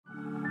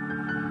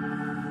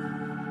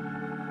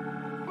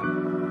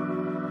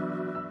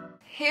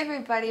Hey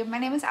everybody, my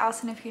name is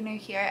Allison if you're new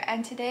here,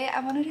 and today I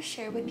wanted to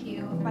share with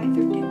you my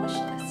thrifting wish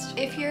list.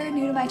 If you're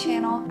new to my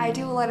channel, I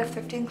do a lot of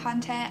thrifting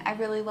content. I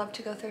really love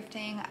to go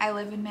thrifting. I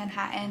live in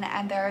Manhattan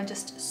and there are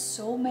just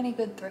so many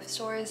good thrift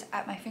stores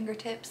at my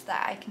fingertips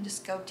that I can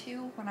just go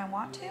to when I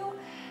want to.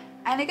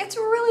 And it gets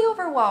really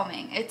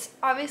overwhelming. It's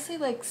obviously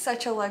like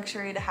such a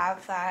luxury to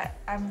have that.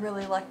 I'm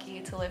really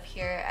lucky to live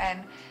here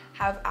and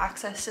have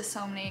access to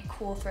so many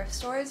cool thrift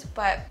stores,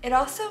 but it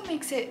also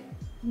makes it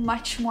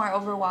much more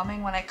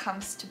overwhelming when it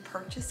comes to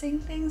purchasing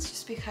things,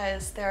 just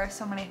because there are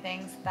so many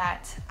things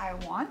that I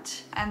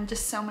want and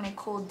just so many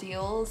cool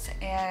deals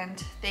and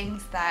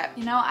things that,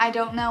 you know, I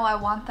don't know I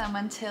want them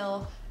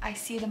until I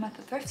see them at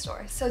the thrift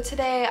store. So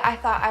today I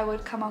thought I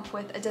would come up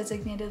with a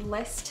designated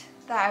list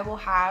that I will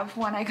have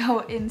when I go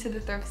into the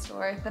thrift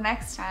store the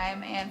next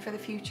time and for the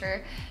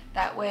future.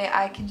 That way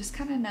I can just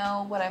kind of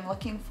know what I'm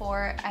looking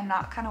for and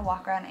not kind of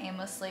walk around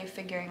aimlessly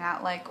figuring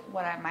out like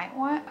what I might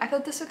want. I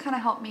thought this would kind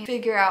of help me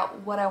figure out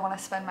what I want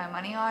to spend my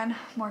money on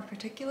more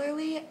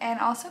particularly, and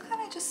also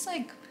kind of just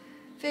like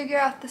figure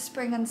out the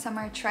spring and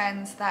summer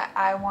trends that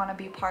I want to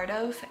be part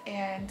of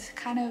and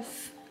kind of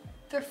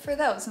thrift for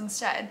those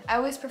instead. I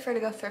always prefer to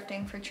go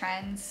thrifting for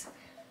trends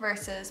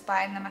versus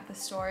buying them at the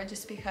store,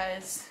 just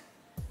because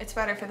it's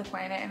better for the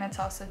planet and it's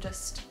also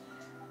just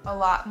a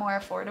lot more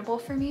affordable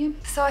for me.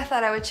 So I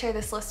thought I would share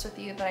this list with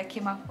you that I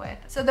came up with.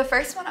 So the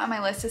first one on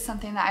my list is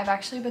something that I've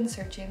actually been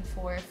searching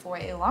for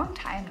a long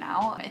time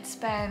now. It's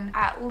been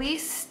at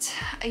least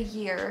a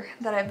year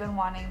that I've been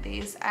wanting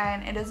these,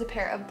 and it is a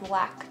pair of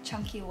black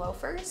chunky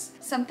loafers.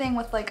 Something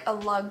with like a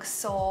lug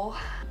sole.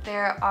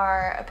 There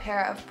are a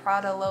pair of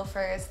Prada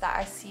loafers that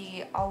I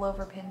see all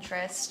over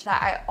Pinterest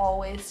that I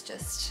always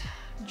just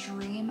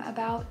dream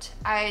about.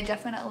 I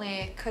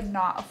definitely could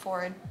not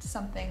afford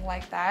something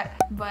like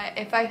that, but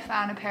if I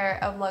found a pair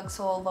of lug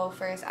sole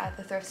loafers at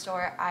the thrift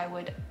store, I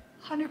would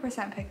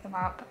 100% pick them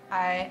up.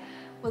 I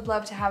would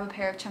love to have a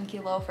pair of chunky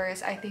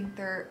loafers. I think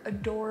they're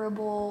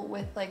adorable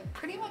with like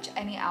pretty much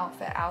any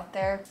outfit out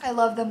there. I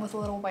love them with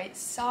little white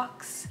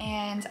socks,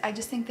 and I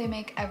just think they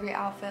make every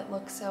outfit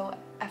look so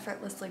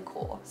effortlessly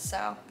cool.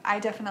 So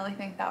I definitely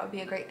think that would be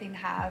a great thing to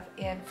have,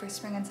 and for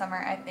spring and summer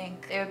I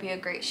think it would be a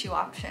great shoe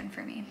option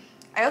for me.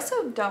 I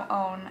also don't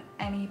own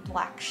any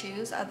black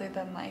shoes other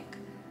than like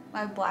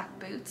my black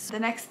boots.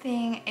 The next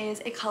thing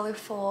is a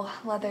colorful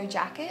leather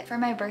jacket. For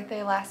my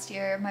birthday last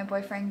year, my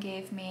boyfriend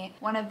gave me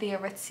one of the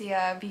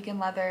Aritzia vegan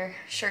leather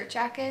shirt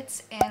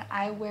jackets, and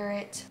I wear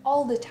it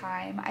all the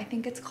time. I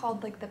think it's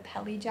called like the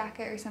Pelly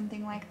jacket or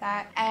something like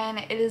that, and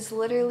it is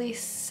literally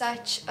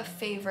such a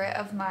favorite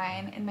of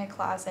mine in my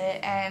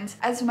closet. And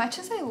as much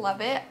as I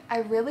love it, I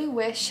really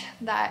wish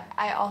that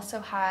I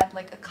also had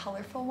like a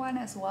colorful one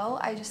as well.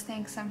 I just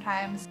think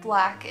sometimes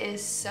black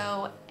is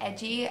so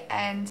edgy,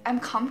 and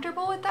I'm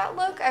comfortable with that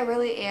look, I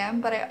really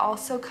am, but I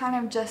also kind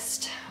of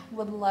just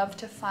would love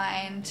to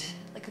find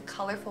like a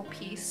colorful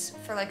piece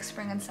for like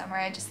spring and summer.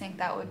 I just think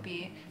that would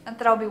be, not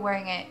that I'll be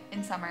wearing it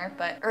in summer,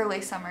 but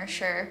early summer,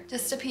 sure.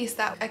 Just a piece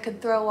that I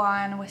could throw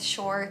on with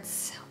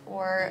shorts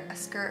or a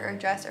skirt or a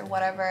dress or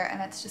whatever,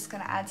 and it's just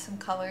gonna add some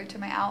color to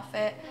my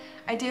outfit.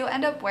 I do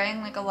end up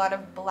wearing like a lot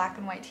of black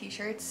and white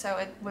t-shirts, so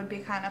it would be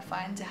kind of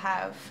fun to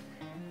have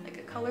like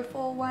a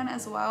colorful one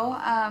as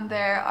well.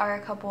 There are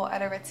a couple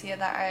at Aritzia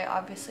that I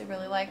obviously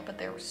really like, but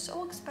they were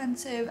so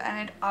expensive and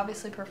I'd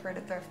obviously prefer to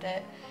thrift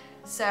it.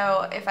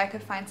 So if I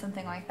could find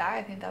something like that,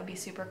 I think that would be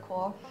super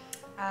cool.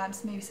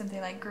 So maybe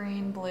something like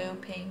green, blue,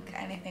 pink,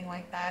 anything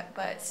like that,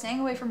 but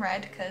staying away from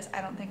red because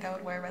I don't think I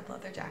would wear a red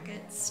leather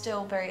jacket. It's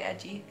still very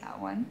edgy, that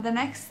one. The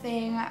next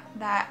thing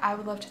that I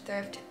would love to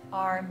thrift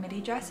are midi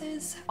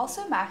dresses.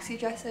 Also maxi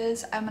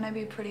dresses. I'm gonna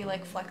be pretty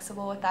like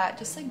flexible with that.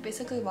 Just like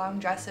basically long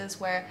dresses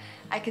where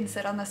I can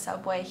sit on the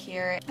subway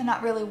here and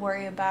not really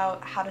worry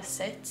about how to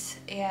sit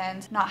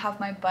and not have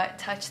my butt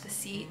touch the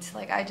seat.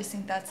 Like I just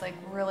think that's like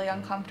really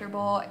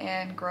uncomfortable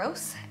and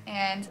gross.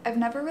 And I've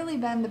never really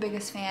been the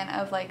biggest fan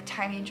of like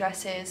tiny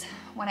dresses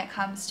when it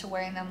comes to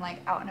wearing them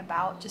like out and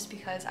about, just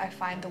because I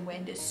find the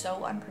wind is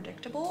so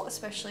unpredictable,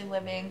 especially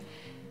living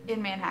in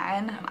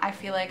Manhattan. I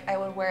feel like I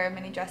would wear a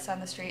mini dress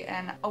on the street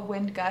and a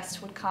wind gust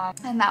would come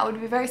and that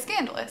would be very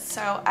scandalous.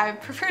 So I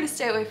prefer to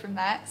stay away from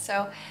that.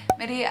 So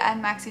midi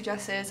and maxi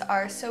dresses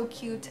are so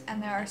cute,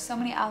 and there are so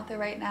many out there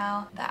right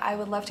now that I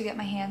would love to get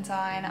my hands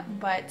on,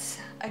 but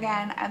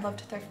again, I'd love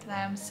to thrift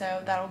them,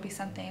 so that'll be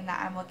something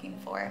that I'm looking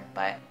for.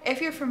 But if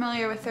you're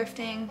familiar with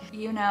thrifting,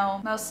 you know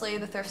mostly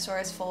the thrift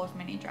store is full of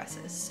mini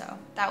dresses, so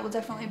that will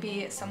definitely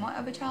be somewhat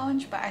of a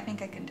challenge, but I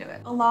think I can do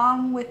it.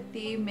 Along with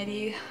the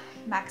midi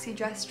maxi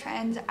dress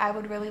trend, I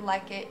would really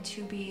like it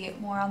to be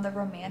more on the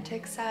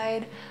romantic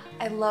side.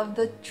 I love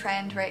the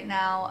trend right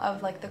now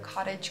of like the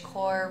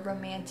cottagecore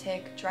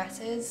romantic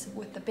dresses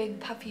with the big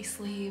puffy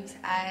sleeves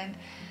and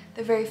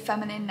the very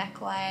feminine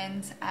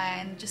necklines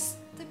and just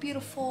the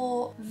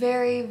beautiful,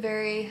 very,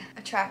 very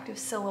attractive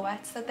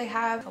silhouettes that they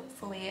have.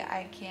 Hopefully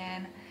I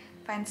can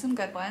find some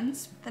good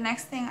ones. The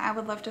next thing I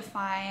would love to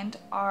find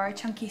are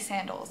chunky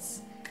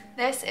sandals.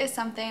 This is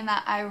something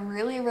that I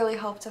really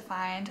hope to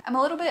find. I'm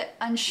a little bit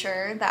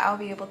unsure that I'll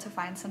be able to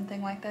find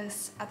something like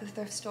this at the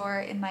thrift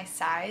store in my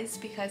size,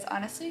 because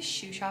honestly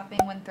shoe shopping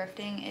when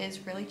thrifting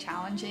is really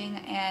challenging,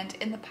 and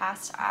in the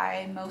past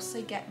I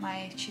mostly get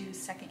my shoes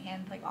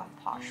secondhand, like off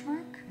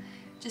Poshmark,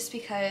 just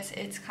because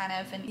it's kind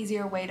of an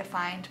easier way to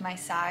find my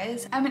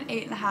size. I'm an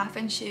 8.5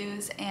 in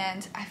shoes,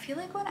 and I feel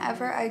like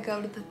whenever I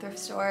go to the thrift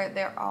store,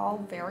 they're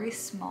all very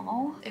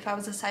small. If I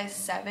was a size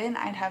 7,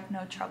 I'd have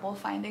no trouble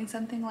finding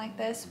something like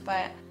this,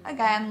 but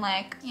again,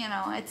 like, you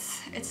know,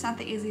 it's not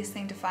the easiest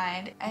thing to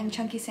find, and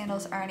chunky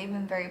sandals aren't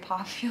even very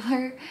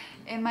popular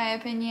in my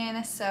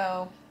opinion,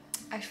 so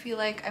I feel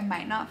like I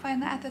might not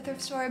find that at the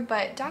thrift store.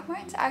 But Doc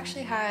Martens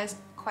actually has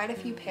quite a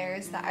few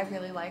pairs that I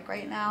really like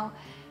right now.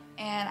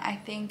 And I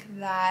think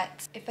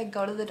that if I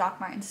go to the Doc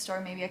Martens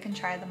store, maybe I can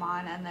try them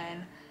on and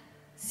then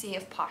see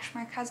if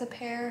Poshmark has a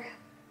pair,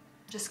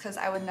 just because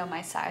I would know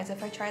my size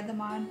if I tried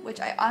them on, which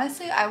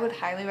I would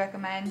highly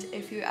recommend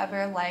if you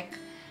ever like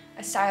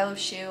a style of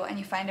shoe and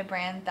you find a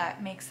brand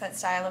that makes that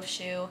style of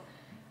shoe.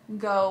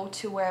 Go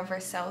to wherever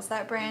sells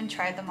that brand,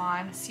 try them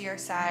on, see your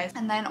size,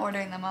 and then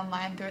ordering them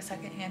online through a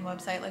secondhand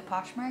website like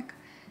Poshmark.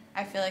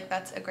 I feel like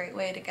that's a great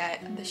way to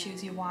get the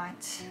shoes you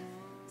want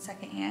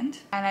secondhand.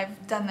 And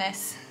I've done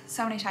this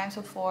so many times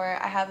before.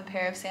 I have a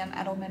pair of Sam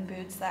Edelman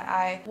boots that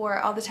I wore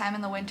all the time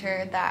in the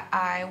winter that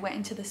I went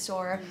into the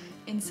store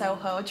in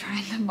Soho,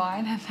 tried them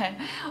on, and then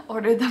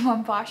ordered them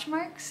on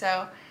Poshmark.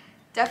 So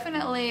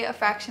definitely a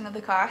fraction of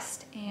the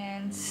cost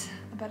and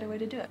a better way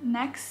to do it.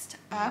 Next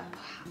up,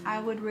 I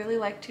would really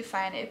like to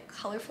find a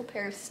colorful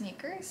pair of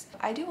sneakers.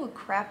 I do a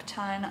crap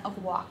ton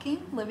of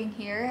walking living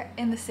here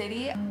in the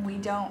city. We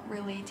don't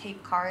really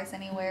take cars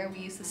anywhere.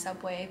 We use the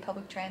subway,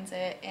 public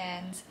transit,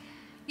 and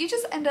you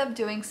just end up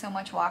doing so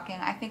much walking.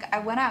 I think I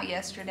went out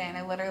yesterday and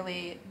I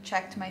literally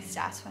checked my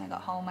stats when I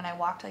got home and I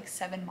walked like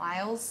 7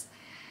 miles.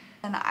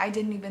 And I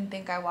didn't even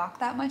think I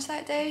walked that much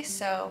that day.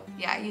 So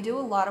yeah, you do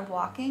a lot of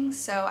walking.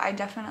 So I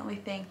definitely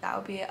think that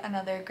would be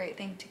another great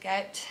thing to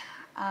get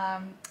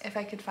if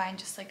I could find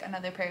just like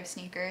another pair of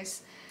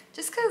sneakers.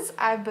 Just because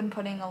I've been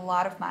putting a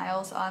lot of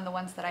miles on the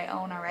ones that I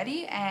own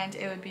already, and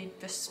it would be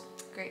just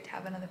great to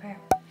have another pair.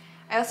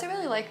 I also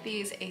really like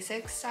these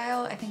Asics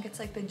style. I think it's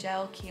like the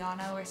gel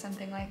Kiano or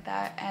something like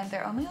that. And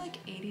they're only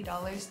like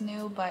 $80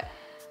 new, but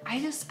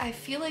I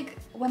feel like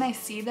when I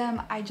see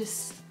them, I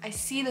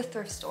see the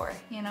thrift store,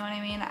 you know what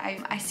I mean?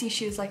 I see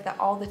shoes like that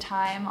all the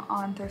time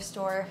on thrift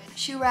store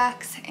shoe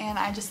racks, and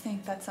I just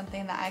think that's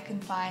something that I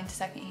can find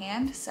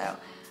secondhand. So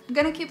I'm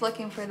gonna keep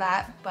looking for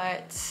that,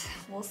 but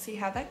we'll see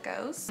how that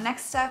goes.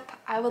 Next up,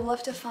 I would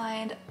love to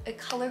find a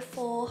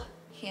colorful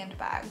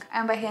handbag.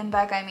 And by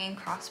handbag, I mean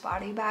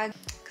crossbody bag,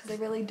 because I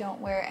really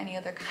don't wear any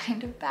other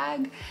kind of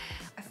bag.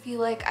 I feel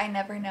like I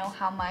never know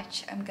how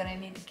much I'm gonna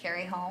need to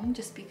carry home,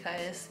 just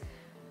because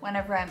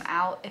whenever I'm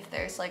out, if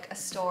there's like a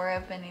store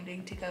I've been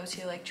needing to go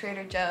to, like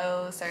Trader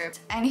Joe's or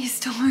any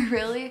store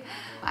really,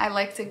 I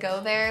like to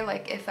go there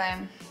like if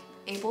I'm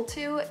able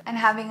to, and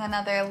having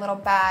another little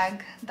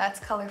bag that's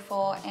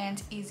colorful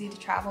and easy to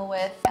travel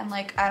with, and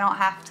like I don't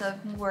have to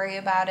worry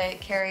about it,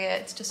 carry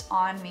it, it's just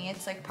on me,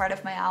 it's like part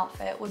of my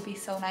outfit, would be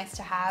so nice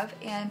to have.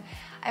 And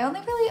I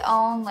only really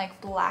own like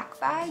black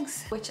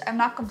bags, which I'm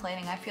not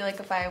complaining. I feel like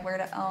if I were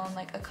to own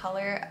like a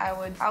color, I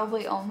would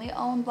probably only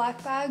own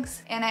black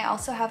bags. And I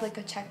also have like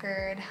a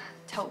checkered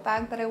tote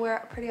bag that I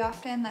wear pretty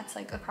often that's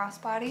like a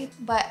crossbody.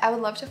 But I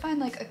would love to find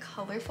like a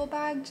colorful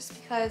bag,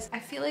 just because I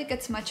feel like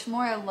it's much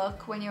more a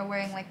look when you're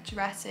wearing like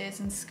dresses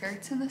and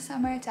skirts in the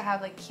summer to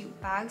have like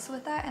cute bags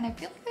with that. And I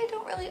feel like I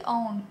don't really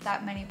own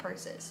that many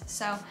purses.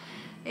 So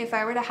if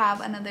I were to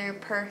have another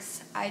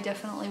purse, I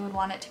definitely would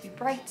want it to be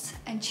bright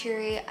and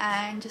cheery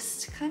and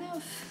just kind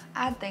of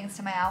add things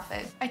to my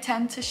outfit. I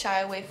tend to shy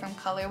away from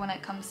color when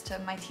it comes to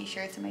my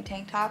t-shirts and my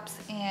tank tops,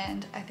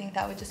 and I think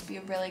that would just be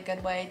a really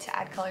good way to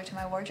add color to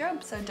my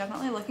wardrobe, so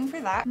definitely looking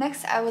for that.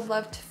 Next, I would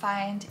love to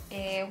find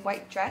a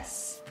white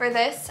dress. For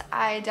this,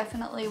 I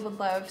definitely would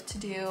love to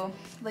do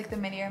like the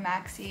midi or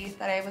maxi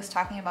that I was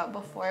talking about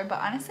before, but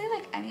honestly,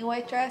 like any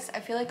white dress, I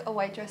feel like a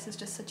white dress is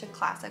just such a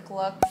classic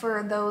look.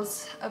 For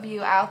those of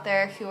you out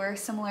there who are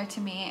similar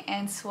to me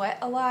and sweat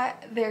a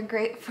lot, they're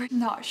great for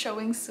not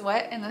showing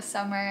sweat in the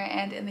summer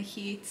and in the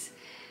heat.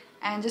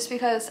 And just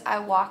because I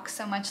walk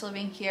so much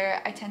living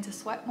here, I tend to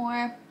sweat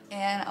more,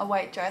 and a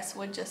white dress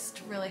would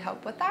just really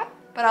help with that.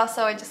 But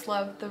also I just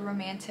love the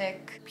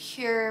romantic,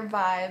 pure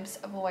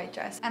vibes of a white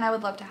dress, and I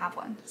would love to have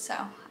one. So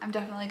I'm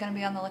definitely gonna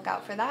be on the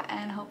lookout for that,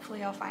 and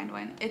hopefully I'll find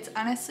one. It's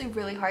honestly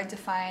really hard to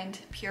find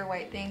pure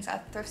white things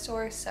at the thrift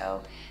store,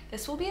 so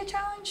this will be a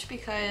challenge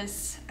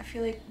because I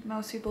feel like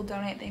most people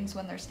donate things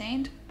when they're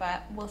stained,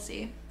 but we'll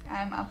see.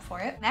 I'm up for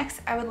it.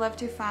 Next, I would love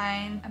to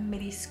find a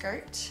midi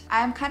skirt.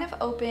 I'm kind of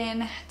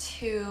open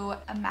to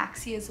a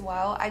maxi as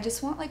well. I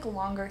just want like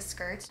longer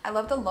skirts. I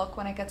love the look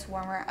when it gets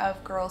warmer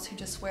of girls who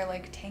just wear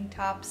like tank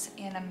tops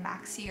in a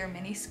maxi or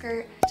mini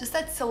skirt. Just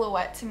that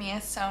silhouette to me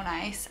is so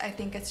nice. I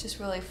think it's just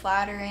really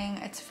flattering.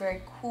 It's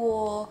very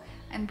cool,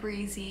 and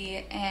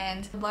breezy,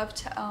 and I'd love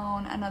to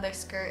own another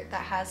skirt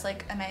that has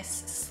like a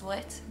nice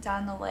slit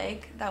down the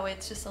leg. That way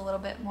it's just a little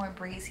bit more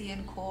breezy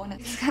and cool, and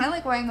it's kind of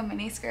like wearing a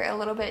mini skirt a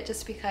little bit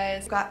just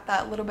because you've got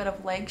that little bit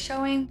of leg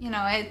showing. You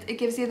know, it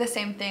gives you the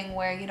same thing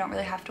where you don't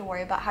really have to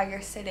worry about how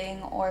you're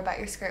sitting or about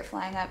your skirt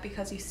flying up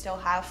because you still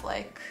have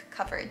like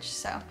coverage.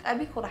 So that'd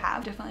be cool to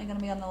have. Definitely gonna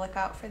be on the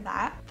lookout for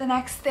that. The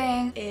next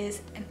thing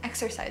is an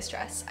exercise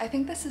dress. I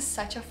think this is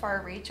such a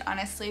far reach,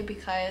 honestly,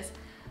 because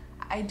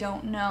I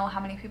don't know how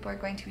many people are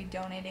going to be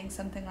donating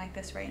something like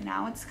this right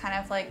now. It's kind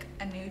of like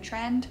a new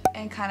trend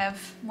and kind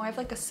of more of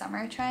like a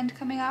summer trend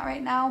coming out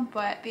right now,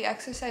 but the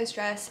exercise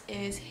dress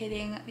is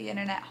hitting the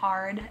internet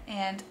hard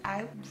and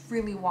I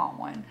really want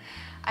one.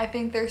 I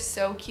think they're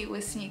so cute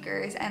with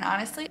sneakers, and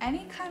honestly,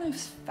 any kind of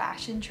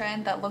fashion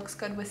trend that looks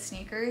good with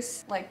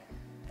sneakers, like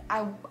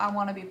I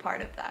want to be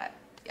part of that.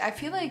 I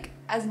feel like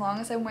as long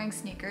as I'm wearing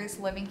sneakers,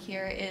 living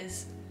here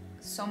is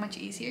so much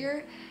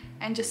easier,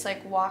 and just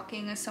like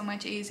walking is so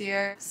much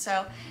easier.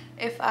 So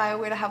if I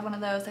were to have one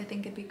of those, I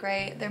think it'd be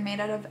great. They're made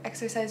out of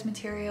exercise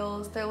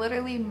materials. They're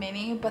literally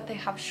mini, but they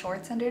have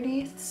shorts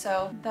underneath.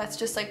 So that's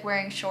just like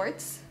wearing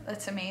shorts.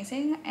 That's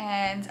amazing,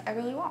 and I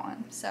really want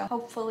one. So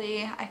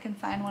hopefully I can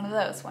find one of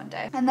those one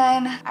day. And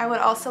then I would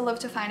also love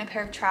to find a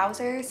pair of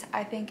trousers.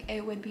 I think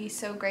it would be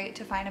so great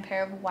to find a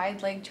pair of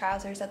wide leg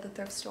trousers at the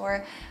thrift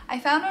store. I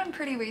found one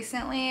pretty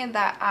recently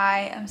that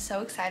I am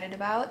so excited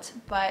about,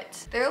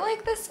 but they're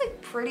like this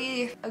like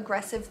pretty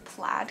aggressive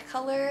plaid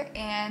color,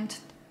 and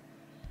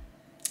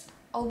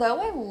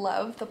although I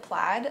love the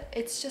plaid,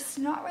 it's just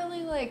not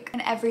really like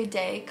an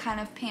everyday kind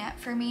of pant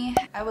for me.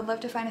 I would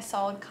love to find a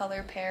solid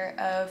color pair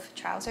of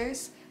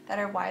trousers that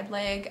are wide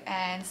leg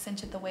and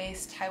cinch at the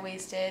waist,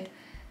 high-waisted,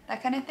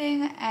 that kind of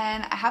thing.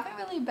 And I haven't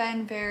really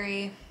been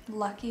very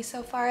lucky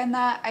so far in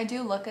that. I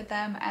do look at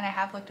them, and I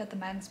have looked at the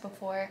men's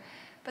before,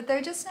 but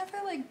they're just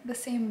never like the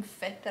same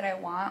fit that I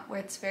want, where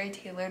it's very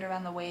tailored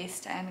around the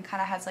waist and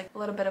kind of has like a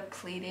little bit of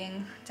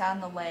pleating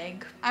down the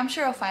leg. I'm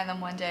sure I'll find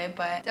them one day,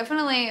 but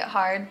definitely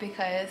hard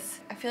because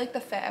I feel like the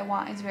fit I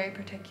want is very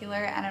particular,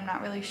 and I'm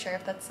not really sure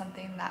if that's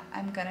something that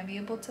I'm gonna be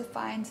able to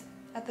find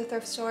at the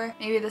thrift store.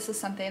 Maybe this is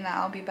something that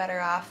I'll be better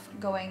off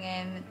going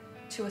in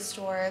to a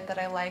store that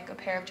I like a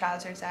pair of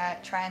trousers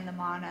at, trying them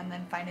on, and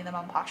then finding them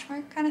on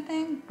Poshmark kind of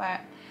thing, but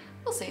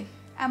we'll see.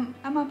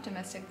 I'm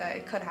optimistic that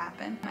it could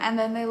happen. And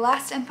then the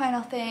last and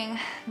final thing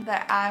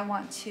that I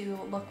want to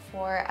look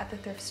for at the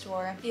thrift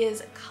store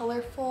is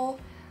colorful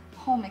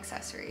home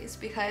accessories,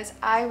 because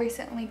I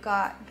recently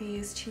got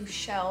these two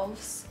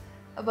shelves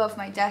above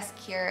my desk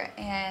here,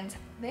 and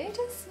they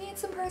just need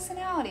some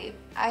personality.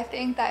 I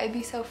think that it'd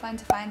be so fun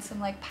to find some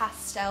like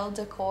pastel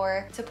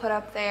decor to put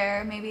up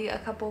there, maybe a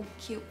couple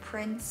cute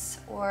prints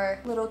or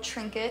little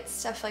trinkets,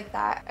 stuff like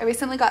that. I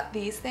recently got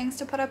these things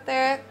to put up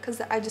there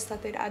because I just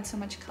thought they'd add so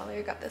much color.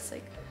 I got this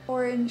like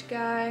orange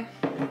guy,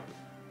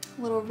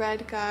 little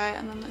red guy,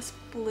 and then this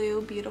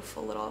blue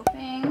beautiful little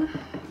thing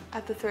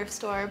at the thrift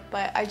store,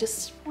 but I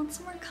just want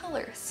some more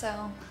color,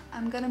 so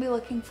I'm gonna be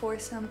looking for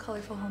some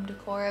colorful home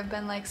decor. I've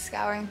been like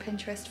scouring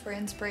Pinterest for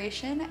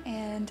inspiration,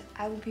 and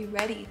I will be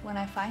ready when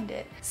I find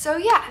it. So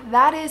yeah,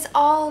 that is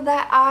all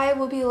that I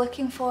will be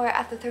looking for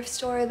at the thrift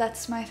store.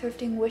 That's my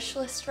thrifting wish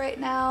list right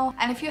now.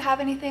 And if you have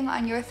anything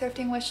on your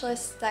thrifting wish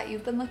list that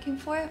you've been looking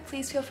for,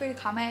 please feel free to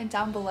comment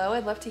down below.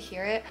 I'd love to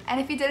hear it.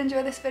 And if you did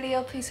enjoy this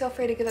video, please feel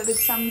free to give it a big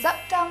thumbs up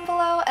down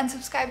below and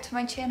subscribe to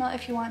my channel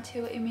if you want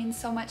to. It means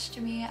so much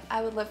to me.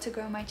 I would love to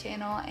grow my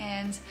channel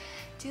and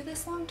do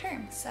this long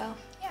term. So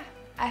yeah,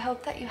 I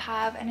hope that you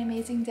have an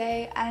amazing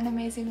day and an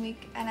amazing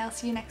week, and I'll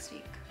see you next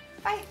week.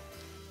 Bye.